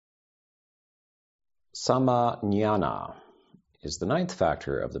Samajnana is the ninth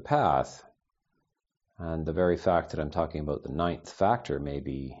factor of the path. And the very fact that I'm talking about the ninth factor may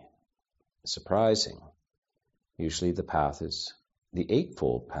be surprising. Usually the path is the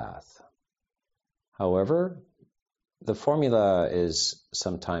eightfold path. However, the formula is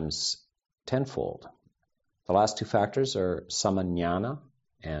sometimes tenfold. The last two factors are Samajnana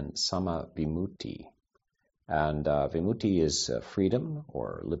and Samavimutti. And Vimutti is freedom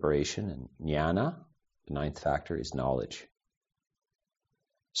or liberation, and Jnana, the ninth factor, is knowledge.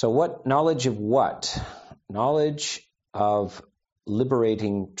 So what knowledge of what? Knowledge of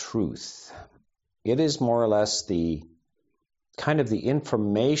liberating truth. It is more or less the kind of the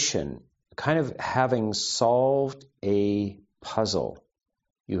information, kind of having solved a puzzle.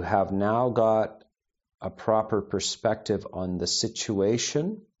 You have now got a proper perspective on the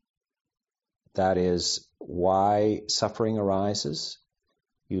situation, that is why suffering arises.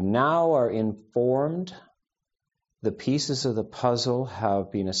 You now are informed. The pieces of the puzzle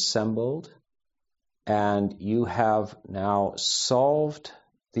have been assembled, and you have now solved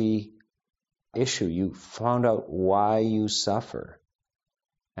the issue. You found out why you suffer.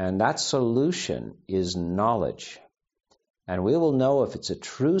 And that solution is knowledge. And we will know if it's a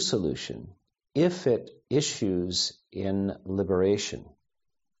true solution if it issues in liberation.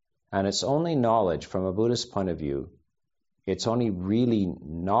 And it's only knowledge from a Buddhist point of view. It's only really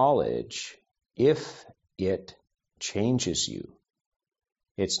knowledge if it changes you.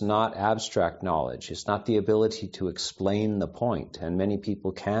 It's not abstract knowledge. It's not the ability to explain the point, and many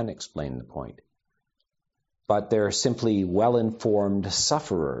people can explain the point. But they're simply well-informed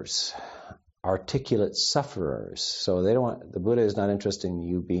sufferers, articulate sufferers. So the Buddha is not interested in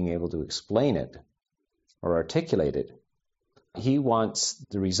you being able to explain it or articulate it. He wants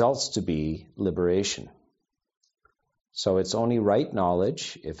the results to be liberation. So it's only right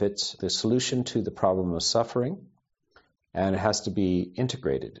knowledge if it's the solution to the problem of suffering, and it has to be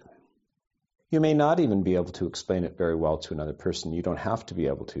integrated. You may not even be able to explain it very well to another person. You don't have to be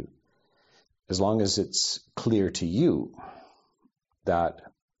able to, as long as it's clear to you that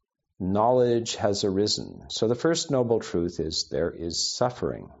knowledge has arisen. So the first noble truth is there is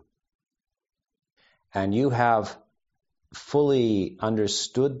suffering. And you have fully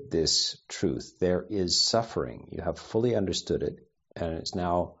understood this truth. There is suffering. You have fully understood it, and it's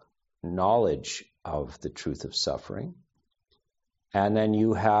now knowledge of the truth of suffering. And then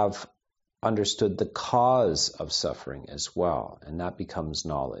you have understood the cause of suffering as well, and that becomes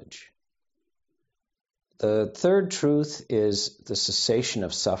knowledge. The third truth is the cessation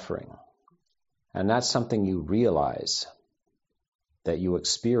of suffering, and that's something you realize, that you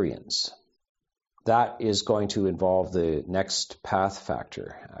experience. That is going to involve the next path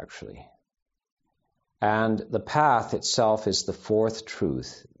factor, actually. And the path itself is the fourth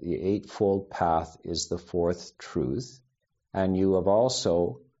truth. The eightfold path is the fourth truth. And you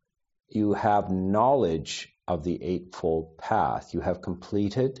have knowledge of the eightfold path. You have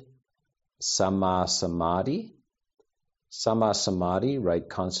completed Samma Samadhi. Samma Samadhi, right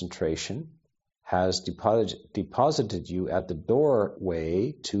concentration, has deposited you at the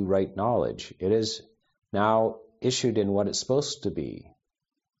doorway to right knowledge. It is now issued in what it's supposed to be.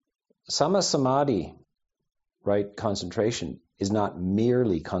 Samma Samadhi, right concentration, is not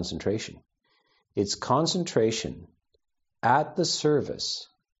merely concentration. It's concentration at the service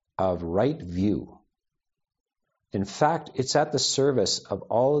of right view. In fact, it's at the service of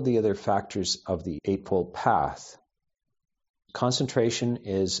all of the other factors of the Eightfold Path. Concentration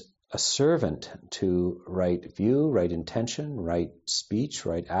is a servant to right view, right intention, right speech,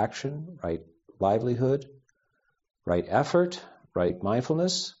 right action, right livelihood, right effort, right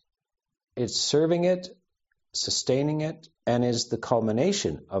mindfulness. It's serving it, sustaining it, and is the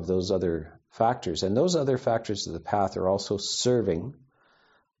culmination of those other factors. And those other factors of the path are also serving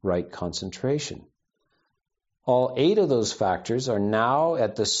right concentration. All 8 of those factors are now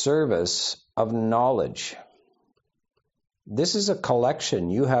at the service of knowledge. This is a collection.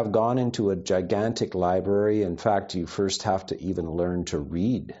 You have gone into a gigantic library. In fact, you first have to even learn to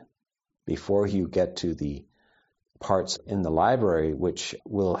read before you get to the parts in the library which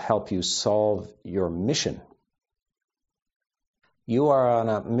will help you solve your mission. You are on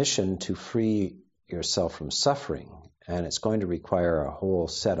a mission to free yourself from suffering, and it's going to require a whole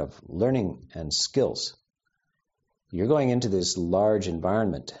set of learning and skills. You're going into this large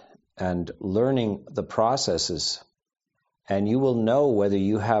environment and learning the processes, and you will know whether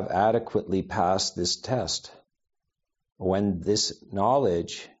you have adequately passed this test. When this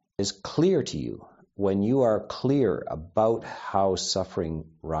knowledge is clear to you, when you are clear about how suffering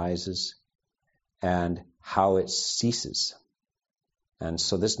rises and how it ceases. And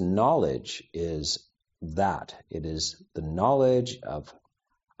so this knowledge is that. It is the knowledge of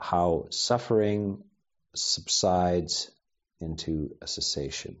how suffering subsides into a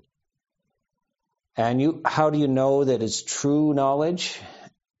cessation. And how do you know that it's true knowledge?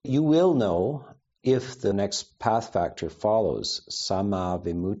 You will know if the next path factor follows samma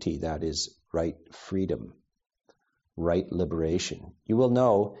vimutti, that is right freedom, right liberation. You will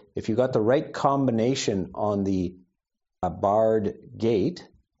know if you got the right combination on the barred gate,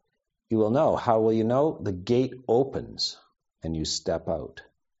 you will know. How will you know? The gate opens and you step out.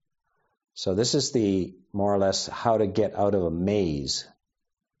 So this is more or less how to get out of a maze.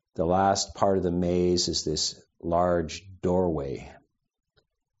 The last part of the maze is this large doorway.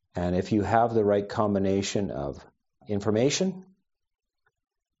 And if you have the right combination of information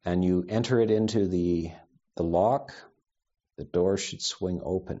and you enter it into the lock, the door should swing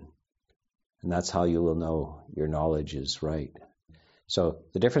open. And that's how you will know your knowledge is right. So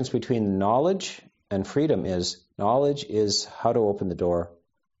the difference between knowledge and freedom is knowledge is how to open the door.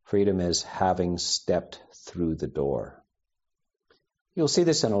 Freedom is having stepped through the door. You'll see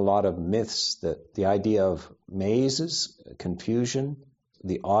this in a lot of myths, that the idea of mazes, confusion,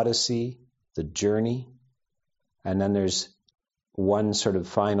 the odyssey, the journey, and then there's one sort of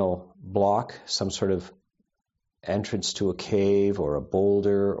final block, some sort of entrance to a cave or a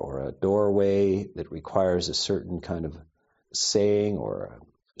boulder or a doorway that requires a certain kind of saying or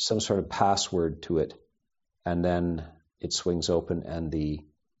some sort of password to it, and then it swings open and the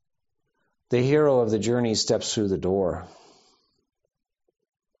hero of the journey steps through the door.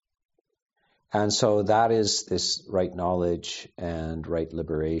 And so that is this right knowledge and right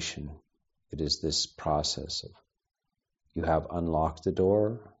liberation. It is this process of you have unlocked the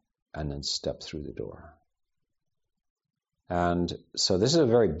door and then stepped through the door. And so this is a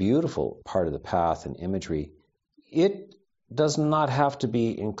very beautiful part of the path and imagery. It does not have to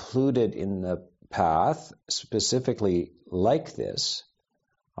be included in the path specifically like this.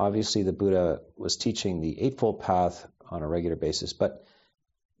 Obviously, the Buddha was teaching the Eightfold Path on a regular basis, but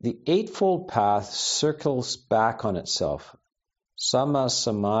the Eightfold Path circles back on itself. Samma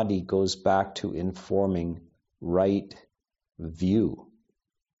Samadhi goes back to informing right view.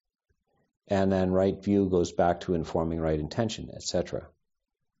 And then right view goes back to informing right intention, etc.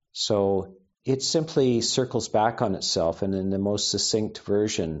 So it simply circles back on itself, and in the most succinct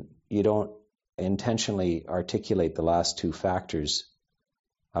version, you don't intentionally articulate the last two factors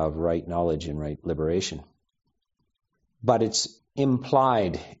of right knowledge and right liberation. But it's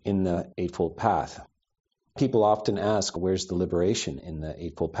implied in the Eightfold Path. People often ask, where's the liberation in the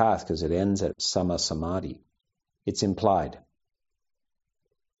Eightfold Path? Because it ends at Samma Samadhi. It's implied.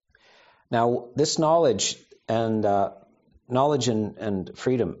 Now, this knowledge and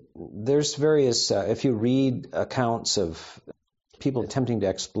freedom, there's various, if you read accounts of people attempting to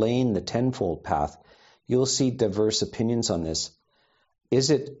explain the Tenfold Path, you'll see diverse opinions on this. Is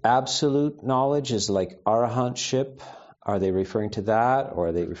it absolute knowledge? Is like arahantship? Are they referring to that? Or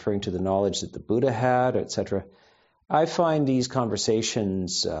are they referring to the knowledge that the Buddha had, etc.? I find these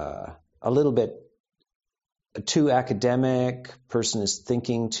conversations a little bit too academic. Person is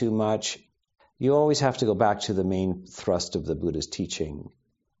thinking too much. You always have to go back to the main thrust of the Buddha's teaching.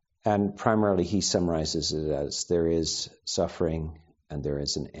 And primarily he summarizes it as there is suffering and there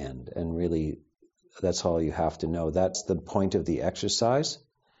is an end. And really, that's all you have to know. That's the point of the exercise.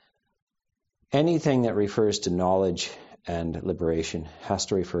 Anything that refers to knowledge and liberation has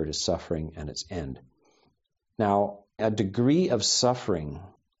to refer to suffering and its end. Now, a degree of suffering,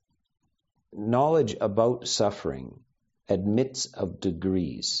 knowledge about suffering, admits of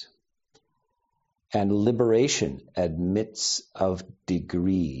degrees. And liberation admits of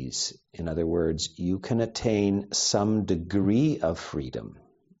degrees. In other words, you can attain some degree of freedom,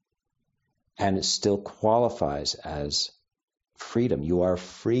 and it still qualifies as freedom. You are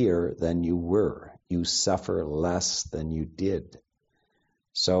freer than you were. You suffer less than you did.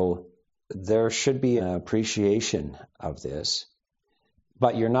 So there should be an appreciation of this.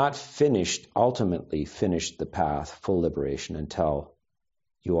 But you're not ultimately finished the path, full liberation, until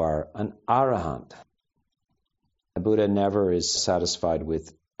you are an arahant. The Buddha never is satisfied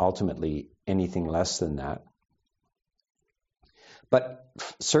with ultimately anything less than that. But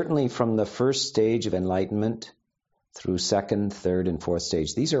certainly from the first stage of enlightenment through second, third, and fourth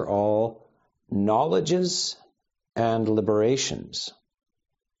stage, these are all knowledges and liberations.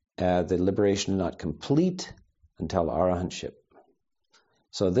 The liberation is not complete until arahantship.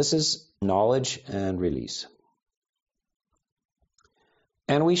 So this is knowledge and release.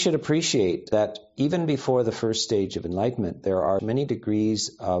 And we should appreciate that even before the first stage of enlightenment, there are many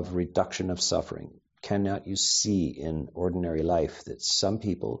degrees of reduction of suffering. Cannot you see in ordinary life that some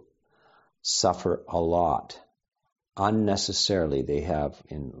people suffer a lot unnecessarily. They have,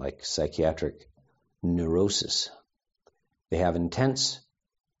 in like psychiatric neurosis, they have intense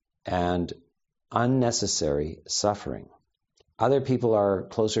and unnecessary suffering. Other people are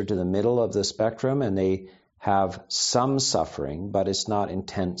closer to the middle of the spectrum and they have some suffering, but it's not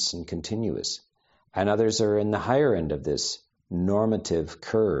intense and continuous. And others are in the higher end of this normative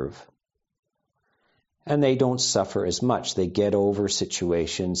curve, and they don't suffer as much. They get over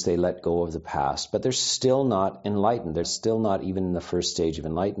situations, they let go of the past, but they're still not enlightened. They're still not even in the first stage of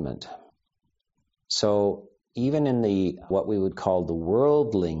enlightenment. So even in the what we would call the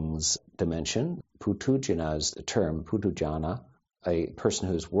worldlings dimension, putujana is the term, putujana, a person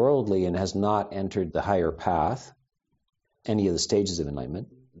who is worldly and has not entered the higher path, any of the stages of enlightenment,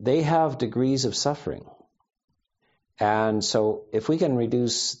 they have degrees of suffering. And so if we can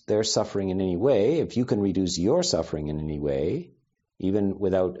reduce their suffering in any way, if you can reduce your suffering in any way, even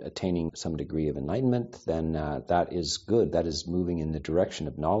without attaining some degree of enlightenment, then that is good. That is moving in the direction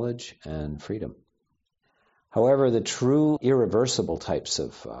of knowledge and freedom. However, the true irreversible types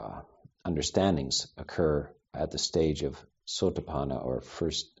of understandings occur at the stage of sotapanna, or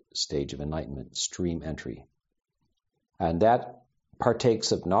first stage of enlightenment, stream entry. And that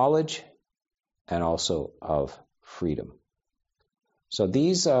partakes of knowledge and also of freedom. So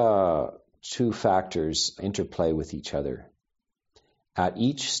these two factors interplay with each other at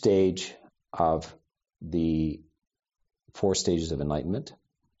each stage of the 4 stages of enlightenment.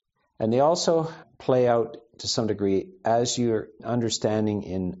 And they also play out to some degree as your understanding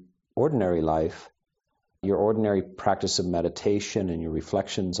in ordinary life, your ordinary practice of meditation and your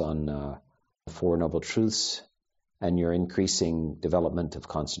reflections on the Four Noble Truths, and your increasing development of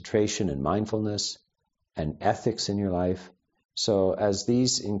concentration and mindfulness and ethics in your life. So as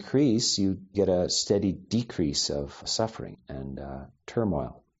these increase, you get a steady decrease of suffering and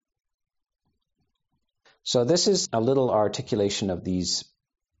turmoil. So this is a little articulation of these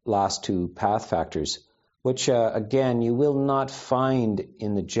last 2 path factors, which again, you will not find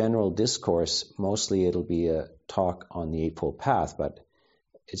in the general discourse. Mostly it'll be a talk on the Eightfold Path, but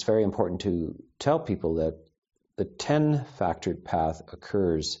it's very important to tell people that the 10-factored path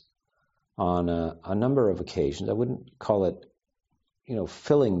occurs on a number of occasions. I wouldn't call it,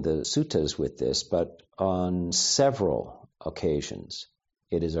 filling the suttas with this, but on several occasions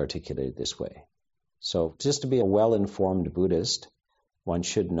it is articulated this way. So just to be a well-informed Buddhist, one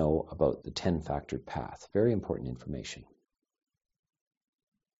should know about the 10-factored path. Very important information.